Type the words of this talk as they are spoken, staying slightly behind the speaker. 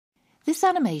This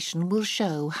animation will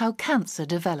show how cancer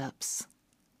develops.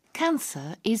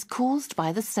 Cancer is caused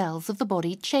by the cells of the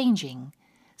body changing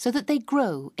so that they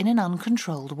grow in an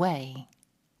uncontrolled way.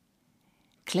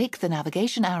 Click the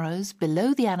navigation arrows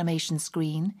below the animation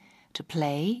screen to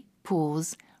play,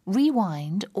 pause,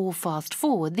 rewind or fast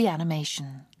forward the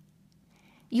animation.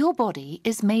 Your body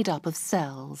is made up of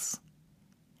cells.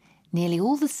 Nearly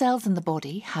all the cells in the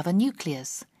body have a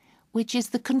nucleus, which is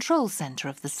the control center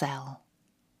of the cell.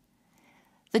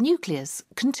 The nucleus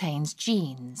contains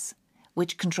genes,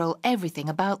 which control everything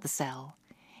about the cell,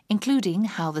 including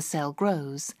how the cell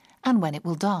grows and when it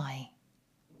will die.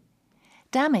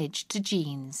 Damage to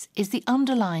genes is the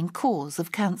underlying cause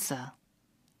of cancer.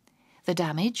 The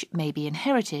damage may be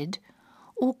inherited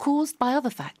or caused by other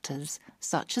factors,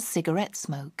 such as cigarette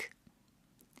smoke.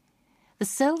 The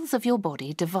cells of your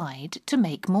body divide to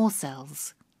make more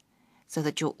cells, so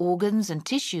that your organs and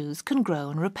tissues can grow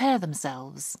and repair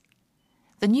themselves.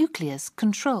 The nucleus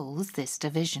controls this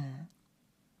division.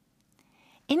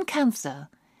 In cancer,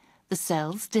 the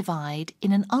cells divide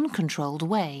in an uncontrolled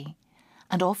way,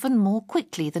 and often more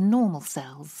quickly than normal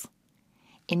cells.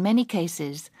 In many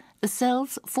cases, the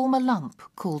cells form a lump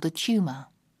called a tumor.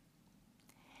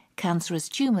 Cancerous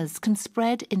tumors can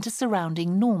spread into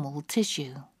surrounding normal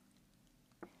tissue.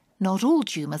 Not all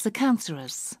tumors are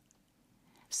cancerous.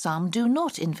 Some do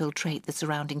not infiltrate the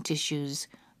surrounding tissues,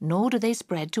 nor do they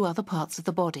spread to other parts of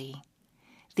the body.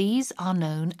 These are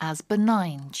known as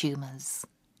benign tumors.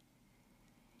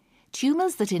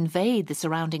 Tumors that invade the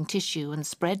surrounding tissue and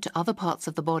spread to other parts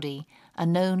of the body are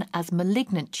known as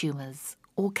malignant tumors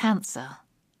or cancer.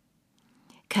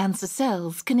 Cancer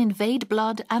cells can invade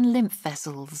blood and lymph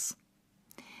vessels.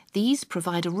 These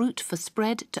provide a route for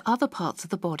spread to other parts of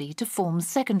the body to form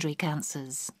secondary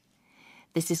cancers.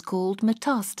 This is called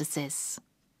metastasis.